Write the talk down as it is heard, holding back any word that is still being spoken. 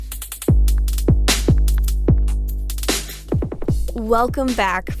Welcome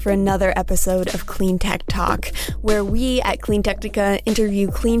back for another episode of Clean Tech Talk, where we at Clean Technica interview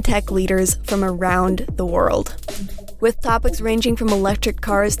clean tech leaders from around the world. With topics ranging from electric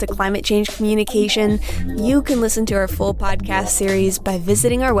cars to climate change communication, you can listen to our full podcast series by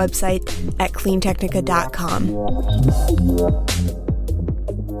visiting our website at cleantechnica.com.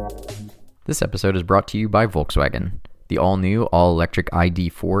 This episode is brought to you by Volkswagen. The all-new, all-electric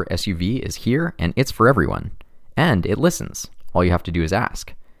ID4 SUV is here, and it's for everyone. And it listens. All you have to do is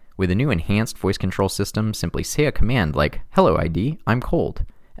ask. With a new enhanced voice control system, simply say a command like, "Hello ID, I'm cold,"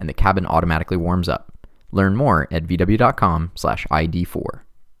 and the cabin automatically warms up. Learn more at vw.com/ID4.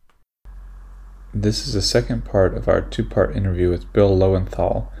 This is the second part of our two-part interview with Bill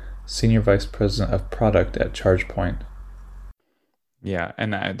Lowenthal, Senior Vice President of Product at ChargePoint. Yeah,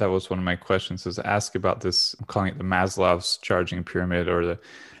 and that was one of my questions, is ask about this. I'm calling it the Maslow's charging pyramid, or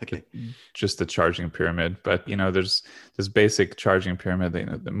just the charging pyramid. But, there's this basic charging pyramid.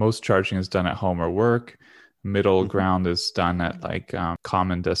 The most charging is done at home or work. Middle ground is done at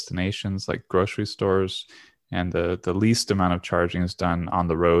common destinations like grocery stores. And the least amount of charging is done on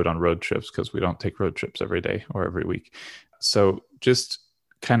the road, on road trips, because we don't take road trips every day or every week. So just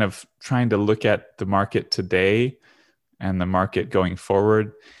kind of trying to look at the market today and the market going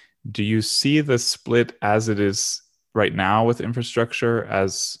forward. Do you see the split as it is right now with infrastructure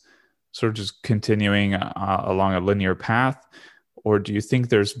as sort of just continuing along a linear path? Or do you think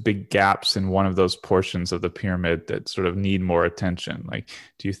there's big gaps in one of those portions of the pyramid that sort of need more attention? Like,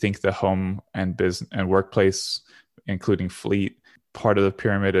 do you think the home and business and workplace, including fleet, part of the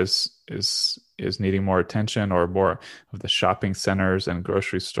pyramid is needing more attention, or more of the shopping centers and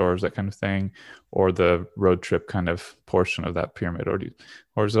grocery stores, that kind of thing, or the road trip kind of portion of that pyramid?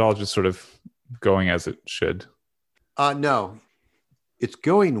 Or is it all just sort of going as it should? No, it's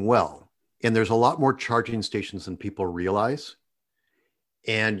going well. And there's a lot more charging stations than people realize.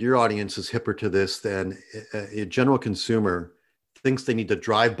 And your audience is hipper to this than a general consumer thinks they need to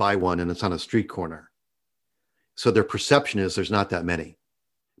drive by one and it's on a street corner. So their perception is there's not that many.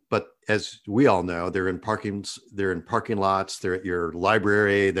 But as we all know, they're in parking lots, they're at your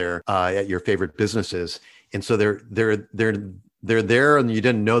library, they're at your favorite businesses. And so they're there and you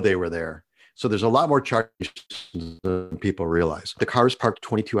didn't know they were there. So there's a lot more charging than people realize. The car is parked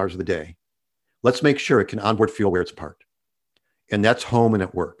 22 hours of the day. Let's make sure it can onboard fuel where it's parked. And that's home and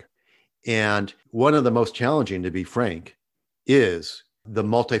at work. And one of the most challenging, to be frank, is the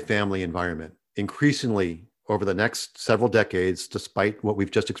multifamily environment. Increasingly, over the next several decades, despite what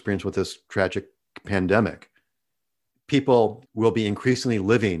we've just experienced with this tragic pandemic, people will be increasingly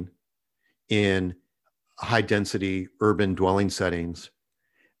living in high-density urban dwelling settings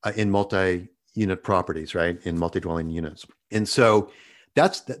in multi-unit properties, right? In multi-dwelling units. And so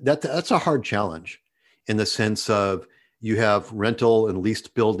that's a hard challenge in the sense of you have rental and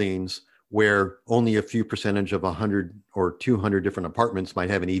leased buildings where only a few percentage of 100 or 200 different apartments might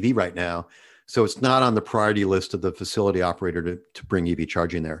have an EV right now. So it's not on the priority list of the facility operator to bring EV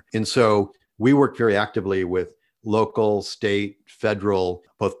charging there. And so we work very actively with local, state, federal,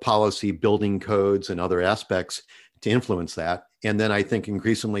 both policy, building codes, and other aspects to influence that. And then I think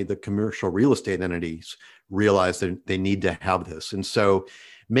increasingly the commercial real estate entities realize that they need to have this. And so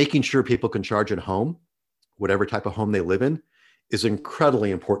making sure people can charge at home, whatever type of home they live in, is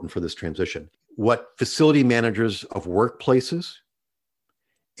incredibly important for this transition. What facility managers of workplaces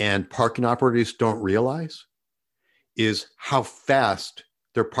and parking operators don't realize is how fast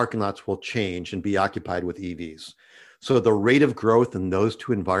their parking lots will change and be occupied with EVs. So the rate of growth in those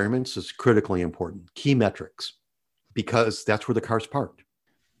two environments is critically important, key metrics, because that's where the car's parked.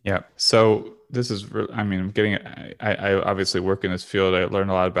 Yeah. So this is, I obviously work in this field. I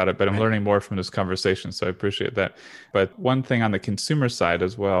learned a lot about it, but I'm learning more from this conversation. So I appreciate that. But one thing on the consumer side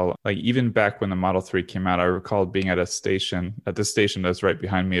as well, like even back when the Model 3 came out, I recall being at this station that's right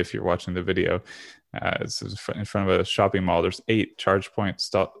behind me if you're watching the video. It's in front of a shopping mall. There's 8 ChargePoint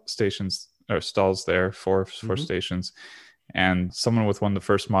stations or stalls there, four stations. And someone with one of the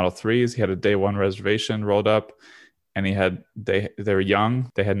first Model 3s, he had a day one reservation rolled up. And they were young.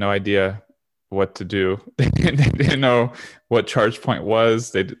 They had no idea what to do. They didn't know what ChargePoint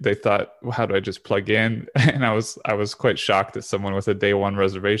was. They thought, well, how do I just plug in? And I was quite shocked that someone with a day one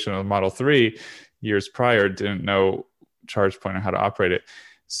reservation on Model 3 years prior didn't know ChargePoint and how to operate it.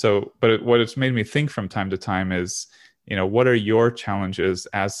 So, but what it's made me think from time to time is, what are your challenges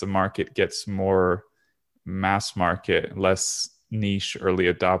as the market gets more mass market, less niche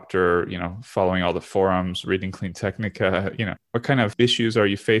early adopter, following all the forums, reading Clean Technica, what kind of issues are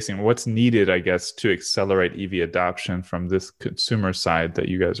you facing? What's needed, I guess, to accelerate EV adoption from this consumer side that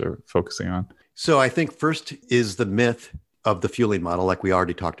you guys are focusing on? So I think first is the myth of the fueling model, like we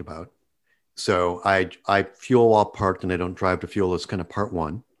already talked about. So I fuel while parked and I don't drive to fuel is kind of part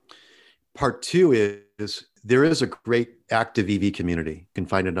one. Part two is there is a great active EV community. You can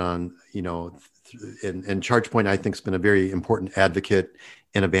find it on, and ChargePoint, I think, has been a very important advocate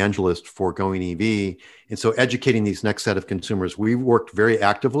and evangelist for going EV. And so educating these next set of consumers, we worked very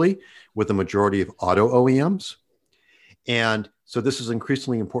actively with the majority of auto OEMs. And so this is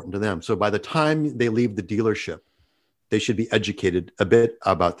increasingly important to them. So by the time they leave the dealership, they should be educated a bit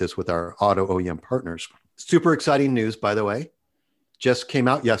about this with our auto OEM partners. Super exciting news, by the way, just came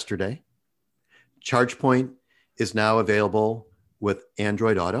out yesterday. ChargePoint is now available with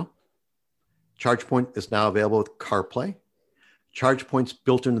Android Auto. ChargePoint is now available with CarPlay. ChargePoint's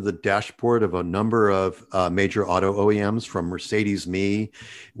built into the dashboard of a number of major auto OEMs, from Mercedes Me.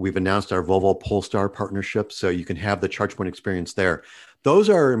 We've announced our Volvo Polestar partnership, so you can have the ChargePoint experience there. Those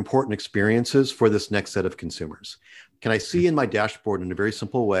are important experiences for this next set of consumers. Can I see in my dashboard in a very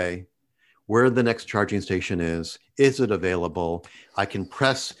simple way where the next charging station is? Is it available? I can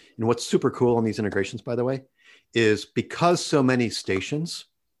press, and what's super cool on these integrations, by the way, is because so many stations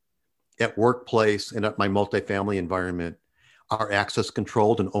at workplace and at my multifamily environment are access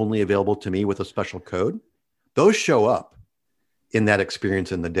controlled and only available to me with a special code, those show up in that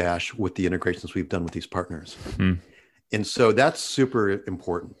experience in the dash with the integrations we've done with these partners. Mm-hmm. And so that's super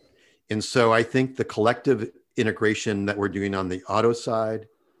important. And so I think the collective integration that we're doing on the auto side,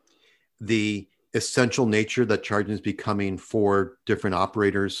 the essential nature that charging is becoming for different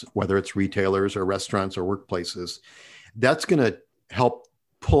operators, whether it's retailers or restaurants or workplaces, that's going to help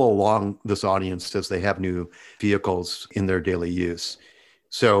pull along this audience as they have new vehicles in their daily use.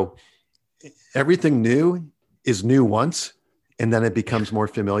 So everything new is new once, and then it becomes more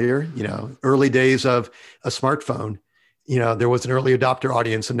familiar. Early days of a smartphone, there was an early adopter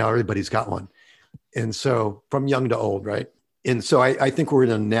audience, and now everybody's got one. And so from young to old, right? And so I think we're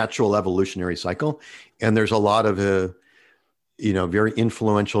in a natural evolutionary cycle, and there's a lot of, very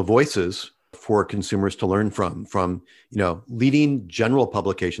influential voices for consumers to learn from, leading general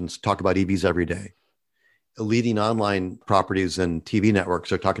publications talk about EVs every day. Leading online properties and TV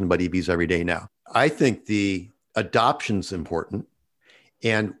networks are talking about EVs every day now. I think the adoption's important.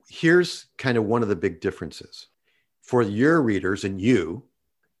 And here's kind of one of the big differences. For your readers and you,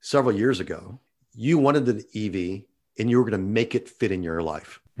 several years ago, you wanted the EV and you were going to make it fit in your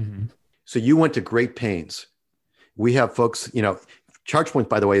life. Mm-hmm. So you went to great pains. We have folks, ChargePoint,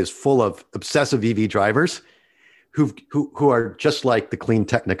 by the way, is full of obsessive EV drivers who are just like the Clean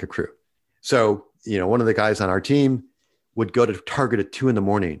Technica crew. So, one of the guys on our team would go to Target at 2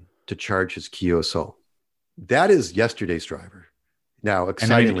 a.m. to charge his Kia Soul. That is yesterday's driver. Now,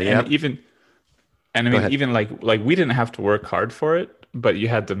 excitingly, even like we didn't have to work hard for it, but you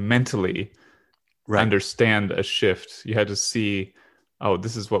had to mentally understand a shift. You had to see, oh,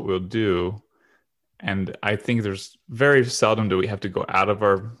 this is what we'll do. And I think there's very seldom do we have to go out of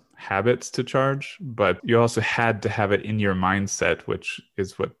our habits to charge, but you also had to have it in your mindset, which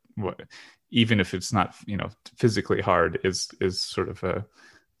is what even if it's not, physically hard, is sort of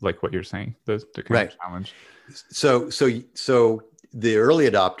like what you're saying, the kind of challenge. So the early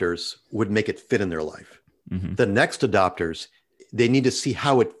adopters would make it fit in their life. Mm-hmm. The next adopters, they need to see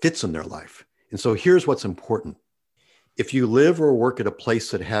how it fits in their life. And so here's what's important. If you live or work at a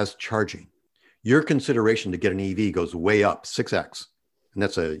place that has charging, your consideration to get an EV goes way up, 6x. And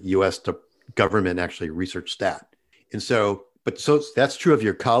that's a US government actually research stat. And so that's true of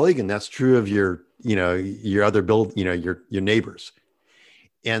your colleague, and that's true of your other your neighbors.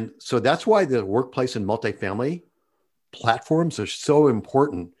 And so that's why the workplace and multifamily platforms are so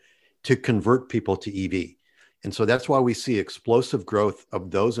important to convert people to EV. And so that's why we see explosive growth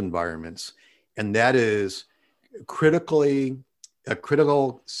of those environments. And that is a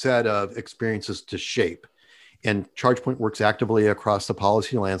critical set of experiences to shape. And ChargePoint works actively across the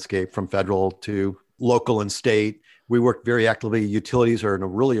policy landscape from federal to local and state. We work very actively. Utilities are in a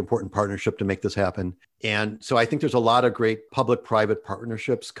really important partnership to make this happen. And so I think there's a lot of great public-private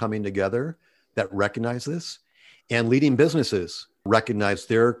partnerships coming together that recognize this. And leading businesses recognize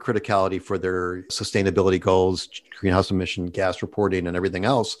their criticality for their sustainability goals, greenhouse emission gas reporting, and everything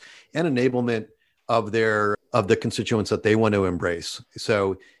else, and enablement of the constituents that they want to embrace.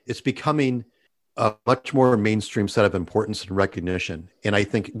 So it's becoming a much more mainstream set of importance and recognition. And I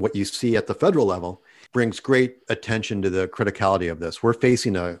think what you see at the federal level brings great attention to the criticality of this. We're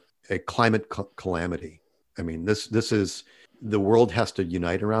facing a climate calamity. I mean, this is, the world has to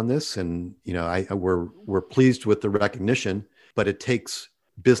unite around this. And, we're pleased with the recognition, but it takes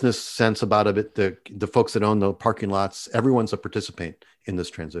business sense about it. The folks that own the parking lots, everyone's a participant in this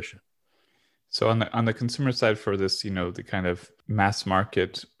transition. So on the consumer side for this, the kind of mass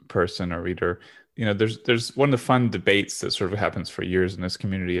market person or reader, there's one of the fun debates that sort of happens for years in this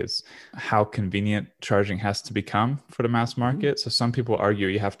community is how convenient charging has to become for the mass market. So some people argue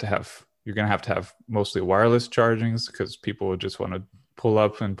you're going to have mostly wireless chargings because people would just want to pull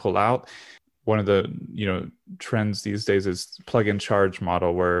up and pull out. One of the trends these days is plug-in charge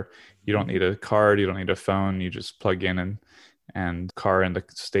model where you don't need a card, you don't need a phone, you just plug in and car and the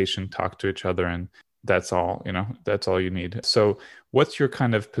station talk to each other, and that's all you need. So what's your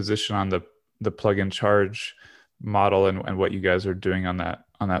kind of position on the plug-in charge model and what you guys are doing on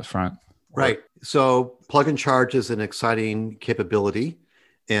that front? Right. So plug-in charge is an exciting capability,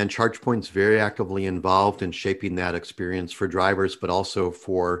 and ChargePoint's very actively involved in shaping that experience for drivers, but also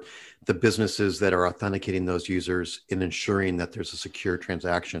for the businesses that are authenticating those users in ensuring that there's a secure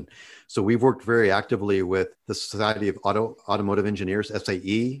transaction. So we've worked very actively with the Society of Automotive Engineers,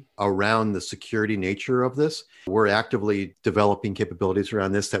 SAE, around the security nature of this. We're actively developing capabilities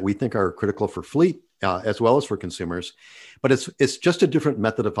around this that we think are critical for fleet as well as for consumers. But it's just a different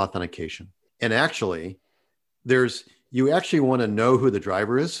method of authentication. And actually, you actually want to know who the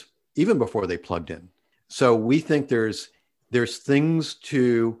driver is even before they plugged in. So we think there's things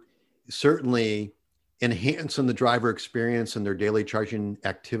to certainly enhance in the driver experience and their daily charging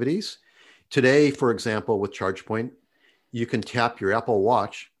activities. Today, for example, with ChargePoint, you can tap your Apple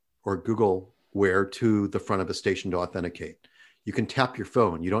Watch or Google Wear to the front of a station to authenticate. You can tap your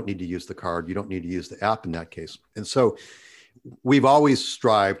phone. You don't need to use the card. You don't need to use the app in that case. And so we've always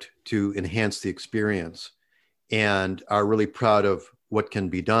strived to enhance the experience and are really proud of what can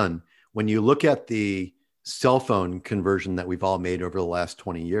be done. When you look at the cell phone conversion that we've all made over the last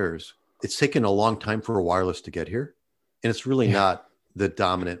 20 years, it's taken a long time for wireless to get here. And it's really not the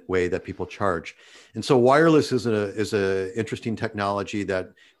dominant way that people charge. And so wireless is a interesting technology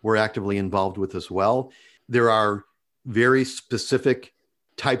that we're actively involved with as well. There are very specific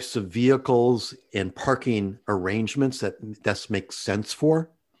types of vehicles and parking arrangements that makes sense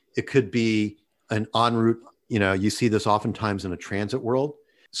for. It could be an en route, you see this oftentimes in a transit world.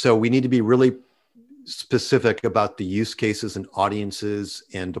 So we need to be really specific about the use cases and audiences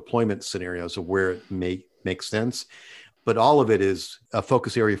and deployment scenarios of where it may make sense. But all of it is a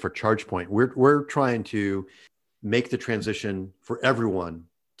focus area for ChargePoint. We're trying to make the transition for everyone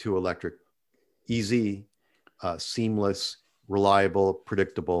to electric easy, seamless, reliable,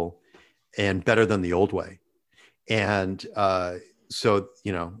 predictable, and better than the old way. And so,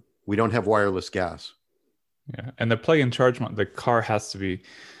 we don't have wireless gas. Yeah, and the plug-in charge, the car has to be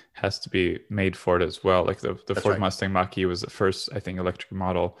made for it as well. Like the Ford Mustang Mach-E was the first, I think, electric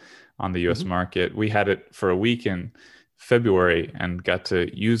model on the U.S. market. We had it for a week in February and got to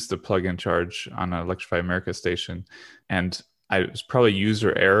use the plug-in charge on an Electrify America station. And it was probably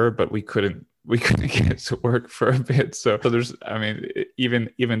user error, but we couldn't get it to work for a bit. So there's, even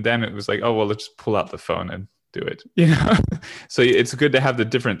then it was like, oh, well, let's just pull out the phone and do it. So it's good to have the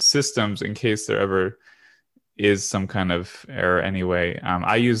different systems in case there ever is some kind of error anyway.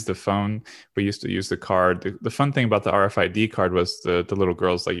 I use the phone. We used to use the card. The fun thing about the RFID card was the little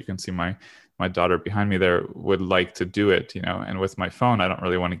girls, like you can see my daughter behind me there, would like to do it, and with my phone, I don't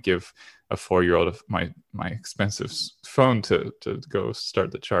really want to give a 4-year-old my expensive phone to go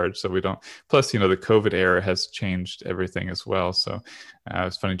start the charge. So we don't, plus, the COVID era has changed everything as well. So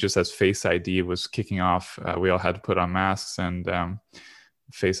it's funny, just as Face ID was kicking off, we all had to put on masks, and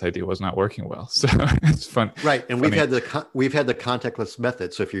Face ID was not working well. So it's fun. Right. And we've had the contactless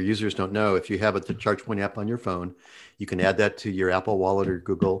method. So if your users don't know, if you have the ChargePoint app on your phone, you can add that to your Apple Wallet or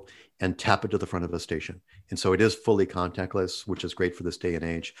Google and tap it to the front of a station. And so it is fully contactless, which is great for this day and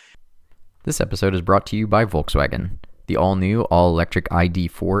age. This episode is brought to you by Volkswagen. The all-new, all-electric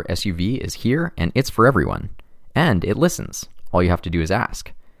ID4 SUV is here, and it's for everyone. And it listens. All you have to do is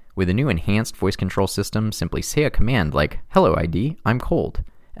ask. With a new enhanced voice control system, simply say a command like, "Hello ID, I'm cold,"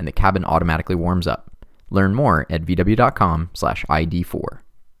 and the cabin automatically warms up. Learn more at vw.com/ID4.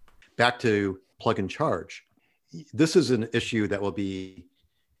 Back to plug and charge. This is an issue that will be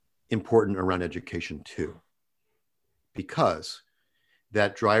important around education too, because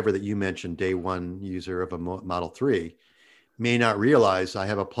that driver that you mentioned, day one user of a Model 3, may not realize I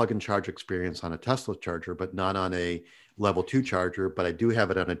have a plug and charge experience on a Tesla charger, but not on a level 2 charger, but I do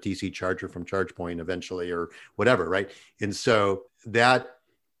have it on a DC charger from ChargePoint eventually, or whatever, right? And so that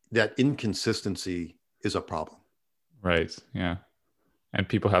inconsistency is a problem. Right. Yeah. And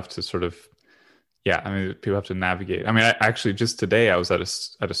people have to sort of, people have to navigate. I actually just today I was at a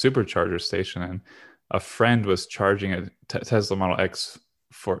supercharger station, and a friend was charging a Tesla Model X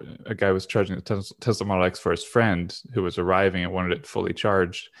a guy was charging a Tesla Model X for his friend who was arriving and wanted it fully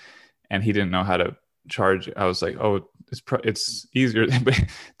charged. and he didn't know how to charge. I was like, oh, it's easier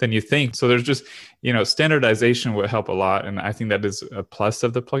than you think. So there's just, standardization would help a lot. And I think that is a plus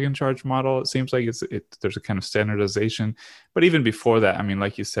of the plug-in charge model. It seems like there's a kind of standardization. But even before that, I mean,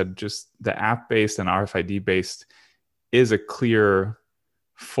 like you said, just the app-based and RFID-based is a clear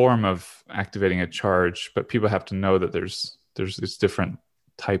form of activating a charge, but people have to know that there's these different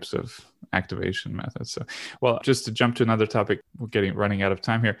types of activation methods. So, well, just to jump to another topic, we're running out of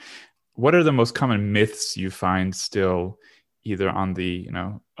time here. What are the most common myths you find still, either on the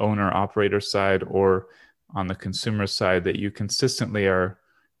owner operator side or on the consumer side, that you consistently are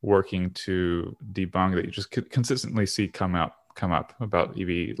working to debunk, that you just consistently see come up about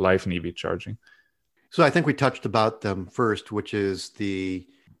EV life and EV charging? So I think we touched about them first, which is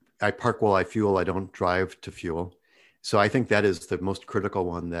I park while I fuel, I don't drive to fuel. So I think that is the most critical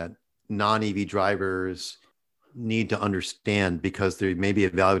one that non-EV drivers need to understand, because they may be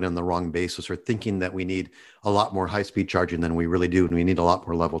evaluated on the wrong basis or thinking that we need a lot more high-speed charging than we really do, and we need a lot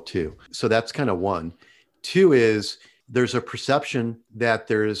more level 2. So that's kind of one. 2 is there's a perception that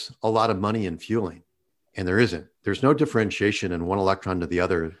there's a lot of money in fueling, and there isn't. There's no differentiation in one electron to the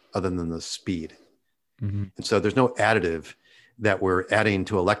other than the speed. Mm-hmm. And so there's no additive that we're adding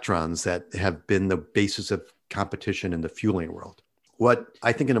to electrons that have been the basis of competition in the fueling world. What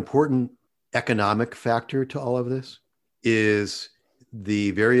I think an important economic factor to all of this is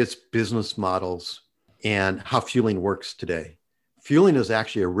the various business models and how fueling works today. Fueling is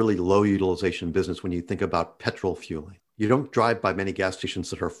actually a really low utilization business when you think about petrol fueling. You don't drive by many gas stations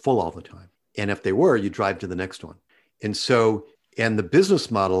that are full all the time. And if they were, you drive to the next one. And the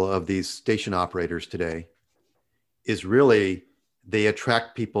business model of these station operators today is really, they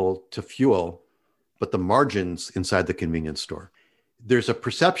attract people to fuel, but the margins inside the convenience store. There's a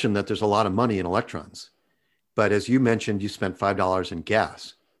perception that there's a lot of money in electrons. But as you mentioned, you spent $5 in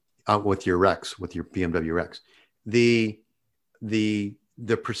gas out with your Rex, with your BMW Rex. The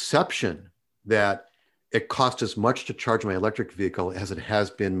perception that it costs as much to charge my electric vehicle as it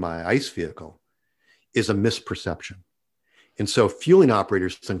has been my ICE vehicle is a misperception. And so fueling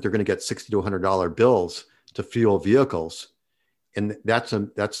operators think they're going to get $60 to $100 bills to fuel vehicles. And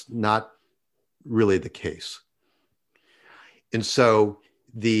that's not really the case. And so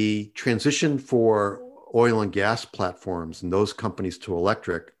the transition for oil and gas platforms and those companies to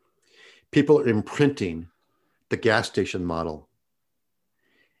electric, people are imprinting the gas station model.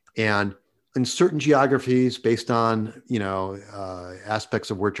 And in certain geographies, based on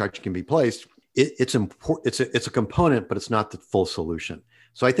aspects of where charging can be placed, it's important. It's a component, but it's not the full solution.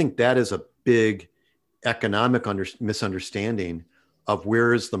 So I think that is a big economic misunderstanding of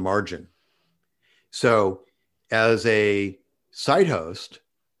where is the margin. So as a site host,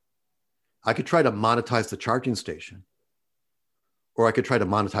 I could try to monetize the charging station, or I could try to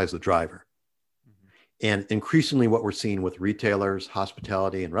monetize the driver. Mm-hmm. And increasingly what we're seeing with retailers,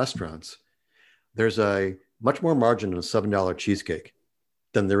 hospitality, and restaurants, there's a much more margin in a $7 cheesecake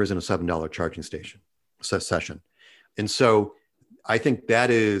than there is in a $7 charging session. And so I think that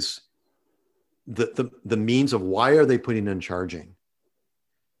is the means of why are they putting in charging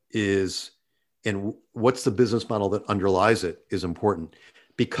is, and what's the business model that underlies it is important.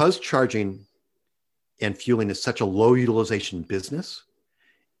 Because charging and fueling is such a low utilization business,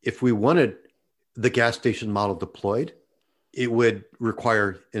 if we wanted the gas station model deployed, it would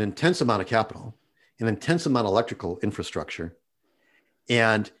require an intense amount of capital, an intense amount of electrical infrastructure,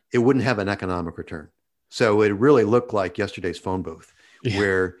 and it wouldn't have an economic return. So it really looked like yesterday's phone booth,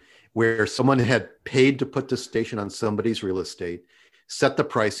 where someone had paid to put this station on somebody's real estate, set the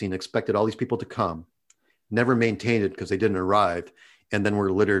pricing, expected all these people to come, never maintained it because they didn't arrive, and then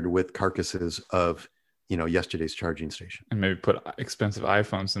were littered with carcasses of yesterday's charging station. And maybe put expensive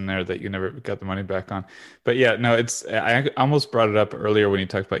iPhones in there that you never got the money back on. But yeah, no, I almost brought it up earlier when you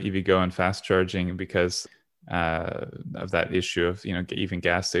talked about EVgo and fast charging, because of that issue of, even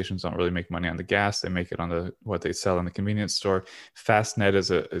gas stations don't really make money on the gas. They make it on what they sell in the convenience store. Fastnet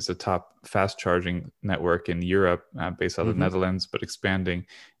is a top fast charging network in Europe, based out of the Netherlands, but expanding.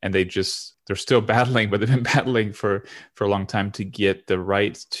 And they're still battling, but they've been battling for a long time to get the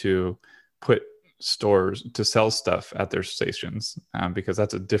right to put stores to sell stuff at their stations, because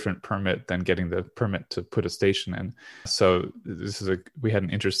that's a different permit than getting the permit to put a station in. So we had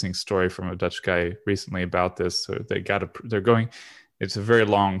an interesting story from a Dutch guy recently about this. So it's a very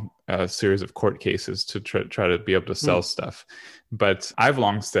long series of court cases to try to be able to sell stuff. But I've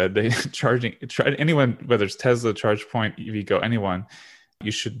long said anyone, whether it's Tesla, ChargePoint, EVgo, anyone, you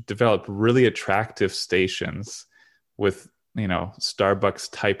should develop really attractive stations with Starbucks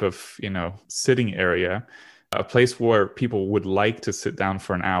type of, sitting area a place where people would like to sit down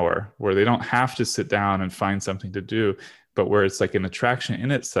for an hour, where they don't have to sit down and find something to do, but where it's like an attraction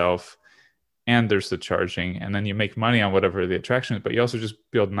in itself, and there's the charging, and then you make money on whatever the attraction is, but you also just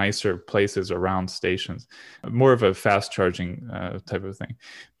build nicer places around stations, more of a fast charging type of thing.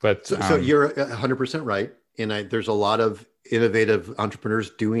 But so you're 100% right. And there's a lot of innovative entrepreneurs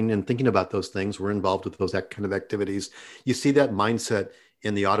doing and thinking about those things. We're involved with those kind of activities. You see that mindset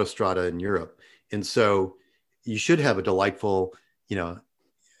in the Autostrada in Europe. And so you should have a delightful,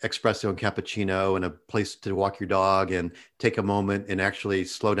 espresso and cappuccino and a place to walk your dog and take a moment and actually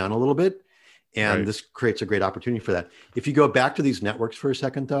slow down a little bit. And right. This creates a great opportunity for that. If you go back to these networks for a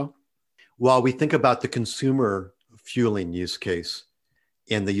second, though, while we think about the consumer fueling use case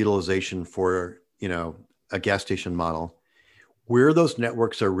and the utilization for, a gas station model, where those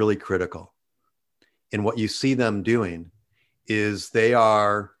networks are really critical. And what you see them doing is they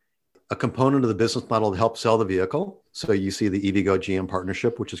are a component of the business model to help sell the vehicle. So you see the EVgo GM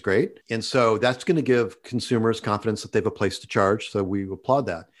partnership, which is great. And so that's going to give consumers confidence that they have a place to charge. So we applaud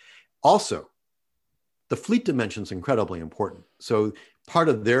that. Also, the fleet dimension is incredibly important. So part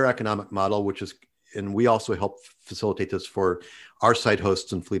of their economic model, and we also help facilitate this for our site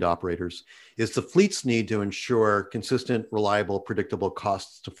hosts and fleet operators, is the fleets need to ensure consistent, reliable, predictable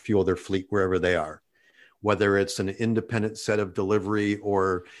costs to fuel their fleet wherever they are, whether it's an independent set of delivery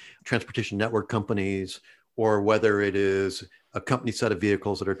or transportation network companies, or whether it is a company set of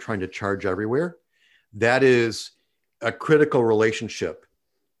vehicles that are trying to charge everywhere. That is a critical relationship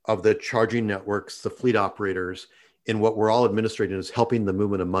of the charging networks, the fleet operators, and what we're all administrating is helping the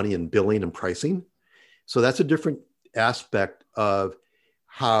movement of money and billing and pricing. So that's a different aspect of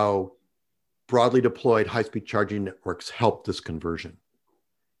how broadly deployed high-speed charging networks help this conversion.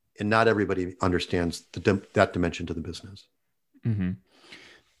 And not everybody understands that dimension to the business. Mm-hmm.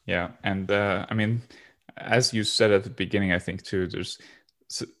 Yeah. And as you said at the beginning, I think too,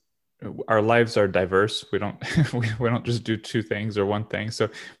 our lives are diverse. We don't we don't just do two things or one thing. So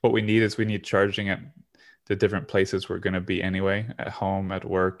what we need charging at the different places we're going to be anyway, at home, at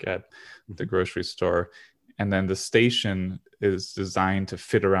work, at the grocery store. And then the station is designed to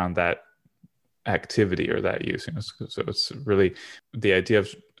fit around that activity or that use. So it's really the idea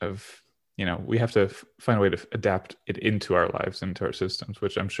of we have to find a way to adapt it into our lives, into our systems,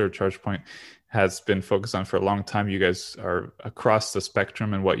 which I'm sure ChargePoint has been focused on for a long time. You guys are across the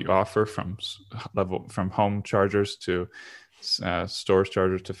spectrum in what you offer, from home chargers to stores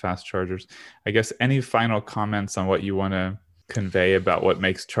chargers to fast chargers. I guess any final comments on what you want to convey about what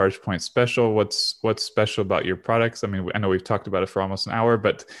makes ChargePoint special? What's special about your products? I mean, I know we've talked about it for almost an hour,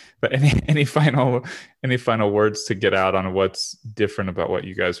 but any final words to get out on what's different about what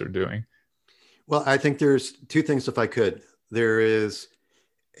you guys are doing? Well, I think there's two things, if I could. There is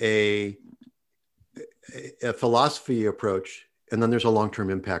a philosophy approach, and then there's a long-term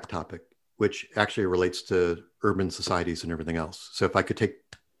impact topic, which actually relates to urban societies and everything else. So if I could take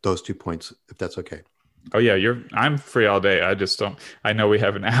those 2 points, if that's okay. Oh yeah, I'm free all day. I know we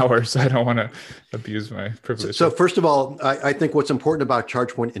have an hour, so I don't want to abuse my privilege. So first of all, I think what's important about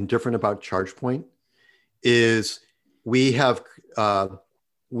ChargePoint and different about ChargePoint is we've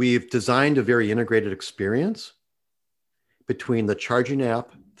designed a very integrated experience between the charging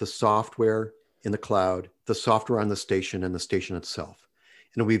app, the software in the cloud, the software on the station, and the station itself.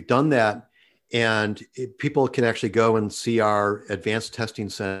 And we've done that, and people can actually go and see our advanced testing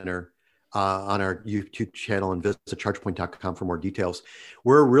center on our YouTube channel and visit chargepoint.com for more details.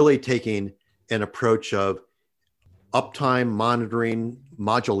 We're really taking an approach of uptime monitoring,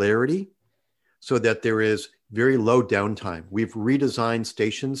 modularity, so that there is very low downtime. We've redesigned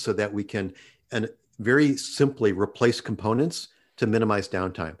stations so that we can very simply replace components to minimize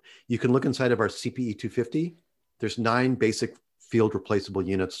downtime. You can look inside of our CPE 250. There's 9 basic field replaceable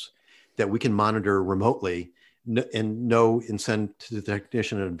units that we can monitor remotely and send to the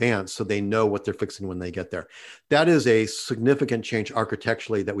technician in advance, so they know what they're fixing when they get there. That is a significant change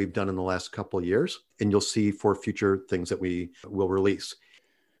architecturally that we've done in the last couple of years, and you'll see for future things that we will release.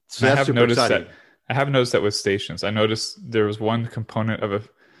 So I have noticed that with stations. I noticed there was one component of a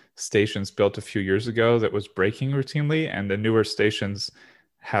stations built a few years ago that was breaking routinely, and the newer stations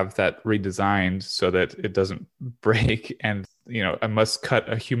have that redesigned so that it doesn't break. And I must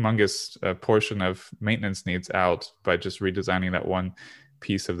cut a humongous portion of maintenance needs out by just redesigning that one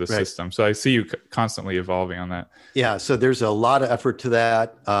piece of the system. So I see you constantly evolving on that. Yeah. So there's a lot of effort to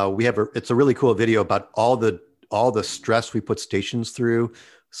that. It's a really cool video about all the stress we put stations through: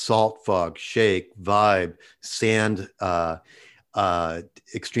 salt, fog, shake, vibe, sand,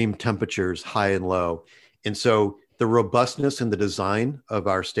 extreme temperatures, high and low. And so the robustness and the design of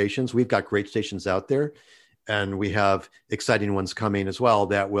our stations, we've got great stations out there. And we have exciting ones coming as well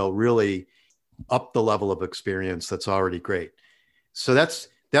that will really up the level of experience that's already great. So that's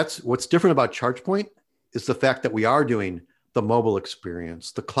what's different about ChargePoint is the fact that we are doing the mobile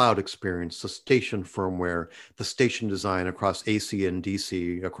experience, the cloud experience, the station firmware, the station design across AC and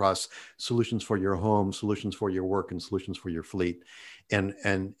DC, across solutions for your home, solutions for your work, and solutions for your fleet, and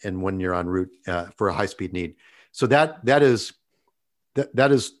when you're en route for a high-speed need. So that is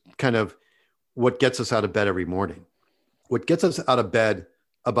kind of what gets us out of bed every morning. What gets us out of bed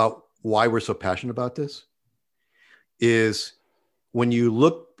about why we're so passionate about this is when you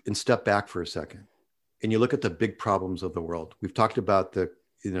look and step back for a second and you look at the big problems of the world. We've talked about the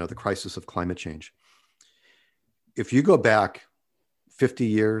crisis of climate change. If you go back 50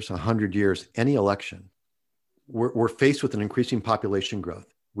 years, 100 years, any election, we're faced with an increasing population growth.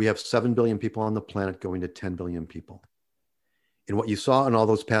 We have 7 billion people on the planet going to 10 billion people. And what you saw in all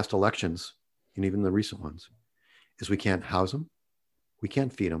those past elections, and even the recent ones, is we can't house them, we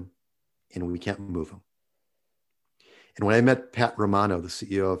can't feed them, and we can't move them. And when I met Pat Romano, the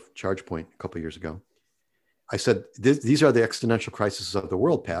CEO of ChargePoint, a couple of years ago, I said, these are the existential crises of the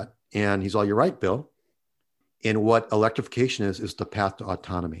world, Pat. And he's all, you're right, Bill. And what electrification is the path to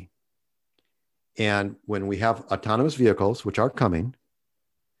autonomy. And when we have autonomous vehicles, which are coming,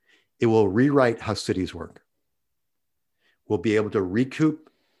 it will rewrite how cities work. We'll be able to recoup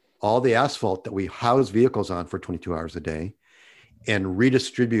all the asphalt that we house vehicles on for 22 hours a day and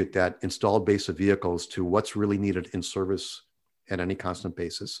redistribute that installed base of vehicles to what's really needed in service at any constant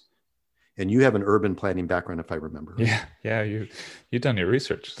basis. And you have an urban planning background, if I remember. Yeah, you've done your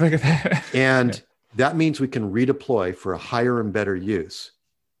research. Look at that. And that means we can redeploy for a higher and better use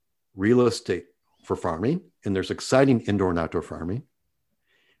real estate for farming, and there's exciting indoor and outdoor farming.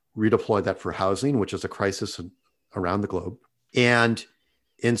 Redeploy that for housing, which is a crisis around the globe. And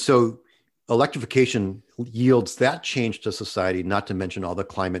so electrification yields that change to society, not to mention all the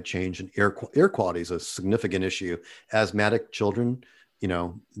climate change, and air quality is a significant issue. Asthmatic children,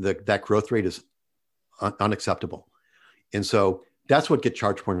 that growth rate is unacceptable. And so that's what gets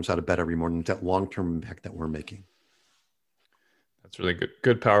ChargePointers out of bed every morning, that long-term impact that we're making. That's really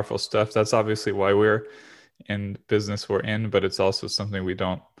good, powerful stuff. That's obviously why we're in business we're in, but it's also something we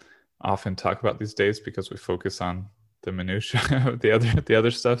don't often talk about these days because we focus on the minutia of the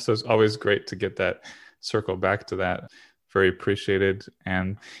other stuff. So it's always great to get that circle back to that. Very appreciated.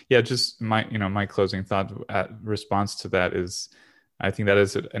 And yeah, just my closing thought response to that is, I think that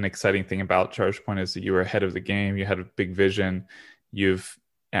is an exciting thing about ChargePoint is that you were ahead of the game. You had a big vision. You've,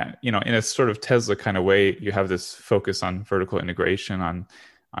 in a sort of Tesla kind of way, you have this focus on vertical integration,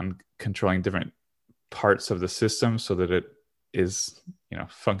 on controlling different parts of the system so that it is,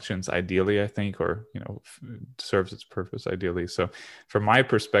 functions ideally, I think, or, serves its purpose ideally. So from my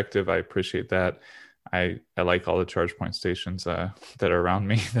perspective, I appreciate that. I like all the ChargePoint stations that are around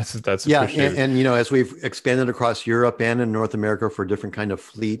me. That's appreciated. And as we've expanded across Europe and in North America for different kind of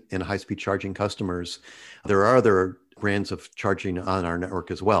fleet and high-speed charging customers, there are other brands of charging on our network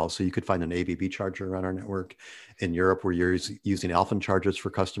as well. So you could find an ABB charger on our network. In Europe, we're using Alfen chargers for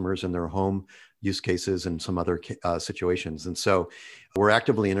customers in their home use cases and some other situations. And so we're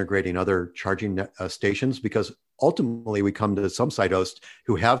actively integrating other charging stations because ultimately we come to some site hosts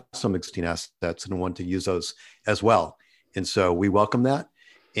who have some existing assets and want to use those as well. And so we welcome that.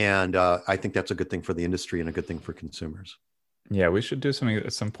 And I think that's a good thing for the industry and a good thing for consumers. Yeah, we should do something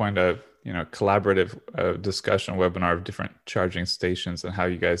at some point, collaborative discussion webinar of different charging stations and how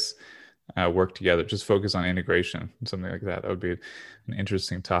you guys work together. Just focus on integration, something like that. That would be an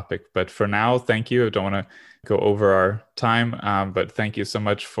interesting topic. But for now, thank you. I don't want to go over our time, but thank you so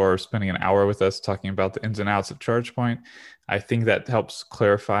much for spending an hour with us talking about the ins and outs of ChargePoint. I think that helps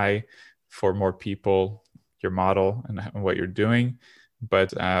clarify for more people your model and what you're doing.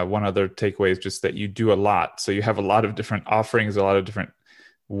 But one other takeaway is just that you do a lot. So you have a lot of different offerings, a lot of different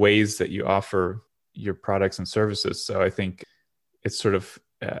ways that you offer your products and services. So I think it's sort of,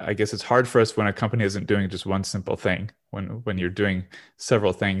 I guess it's hard for us when a company isn't doing just one simple thing, when you're doing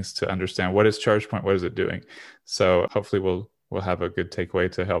several things to understand what is ChargePoint, what is it doing. So hopefully we'll have a good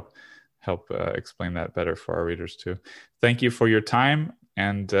takeaway to help explain that better for our readers too. Thank you for your time.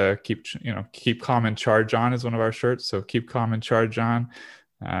 And keep calm and charge on is one of our shirts. So keep calm and charge on.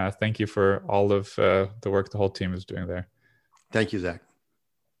 Thank you for all of the work the whole team is doing there. Thank you, Zach.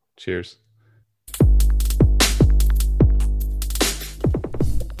 Cheers.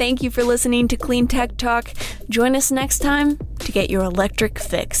 Thank you for listening to Clean Tech Talk. Join us next time to get your electric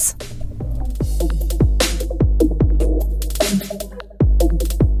fix.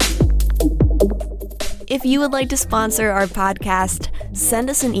 If you would like to sponsor our podcast, send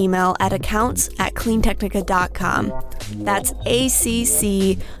us an email at accounts@cleantech.com. cleantechnica.com. That's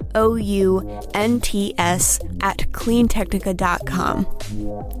ACCOUNTS at cleantechnica.com.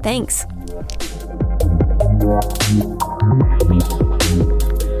 Thanks.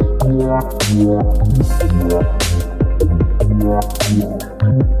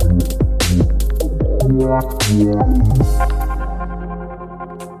 Yeah.